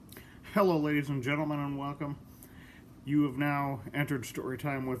Hello, ladies and gentlemen, and welcome. You have now entered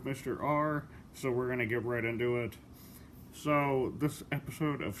Storytime with Mr. R, so we're going to get right into it. So, this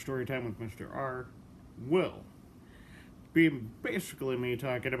episode of Storytime with Mr. R will be basically me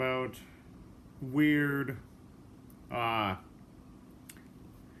talking about weird, I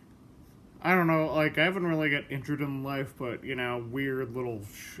don't know, like, I haven't really got injured in life, but, weird little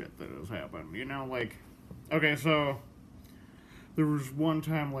shit that has happened. Okay, so there was one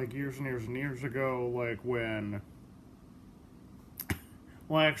time, like, years and years and years ago, like, when...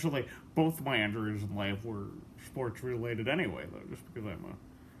 Well, actually, both my injuries in life were sports-related anyway, though, just because I'm a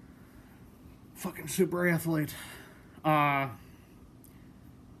fucking super athlete. So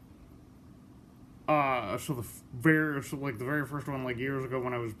the very first one, like, years ago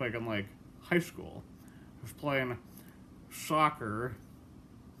when I was back in, like, high school, I was playing soccer,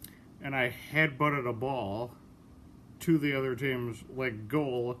 and I headbutted a ball to the other team's, like,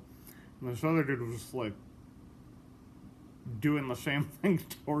 goal, and this other dude was, like, doing the same thing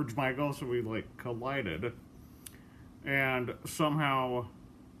towards my goal, so we, like, collided, and somehow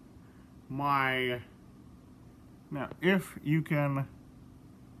now, if you can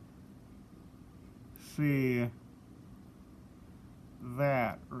see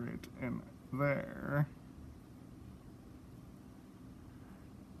that right in there,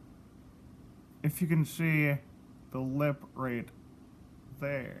 if you can see the lip right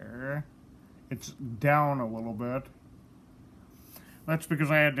there, it's down a little bit. That's because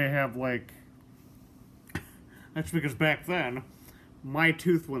I had to have, like... That's because back then, my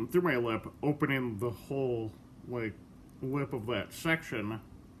tooth went through my lip, opening the whole, like, lip of that section.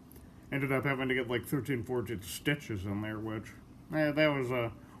 Ended up having to get, like, 13, 14 stitches in there, which... that was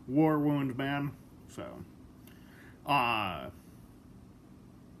a war wound, man. So...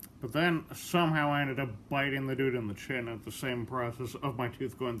 But then, somehow I ended up biting the dude in the chin at the same process of my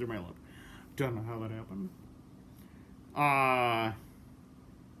tooth going through my lip. Don't know how that happened.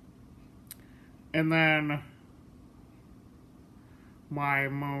 And then, my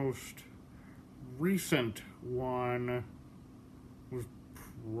most recent one was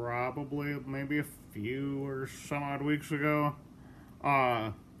probably maybe a few or some odd weeks ago.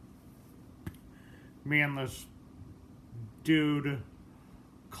 Me and this dude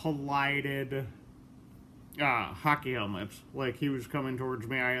collided hockey helmets. Like, he was coming towards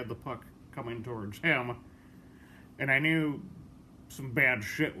me, I had the puck coming towards him, and I knew some bad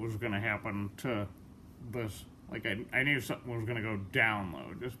shit was gonna happen to this. Like, I knew something was gonna go down,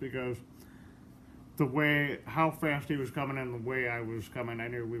 though, just because how fast he was coming and the way I was coming, I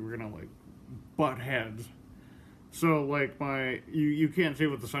knew we were gonna, like, butt heads. So, like, you can't see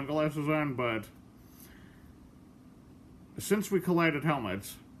with the sunglasses on, but since we collided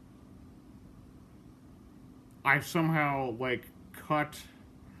helmets, I somehow, like, cut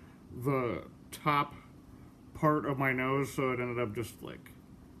the top part of my nose, so it ended up just, like,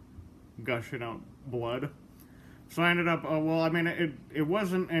 gushing out blood. So I ended up, it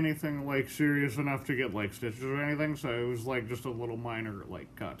wasn't anything, like, serious enough to get, like, stitches or anything, so it was, like, just a little minor,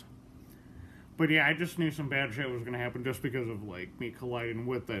 like, cut. But yeah, I just knew some bad shit was gonna happen just because of, like, me colliding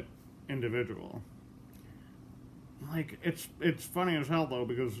with that individual. Like, it's funny as hell, though,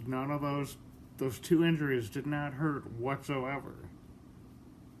 because none of those two injuries did not hurt whatsoever.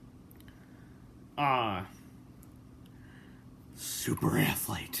 Super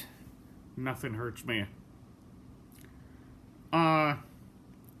athlete. Nothing hurts me. Yeah,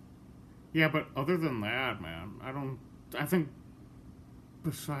 but other than that, man, I think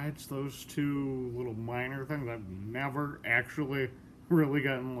besides those two little minor things, I've never actually really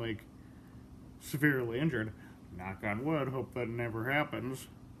gotten, like, severely injured. Knock on wood, hope that never happens.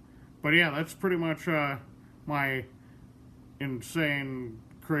 But yeah, that's pretty much my insane,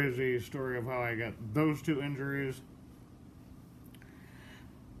 crazy story of how I got those two injuries.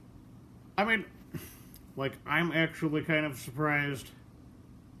 I mean, like, I'm actually kind of surprised.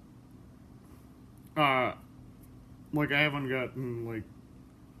 Like, I haven't gotten, like,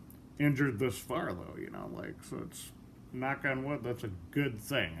 injured this far, though, like, so it's, knock on wood, that's a good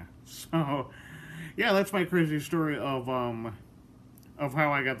thing. So, yeah, that's my crazy story of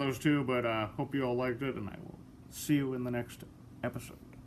how I got those two, but hope you all liked it, and I will see you in the next episode.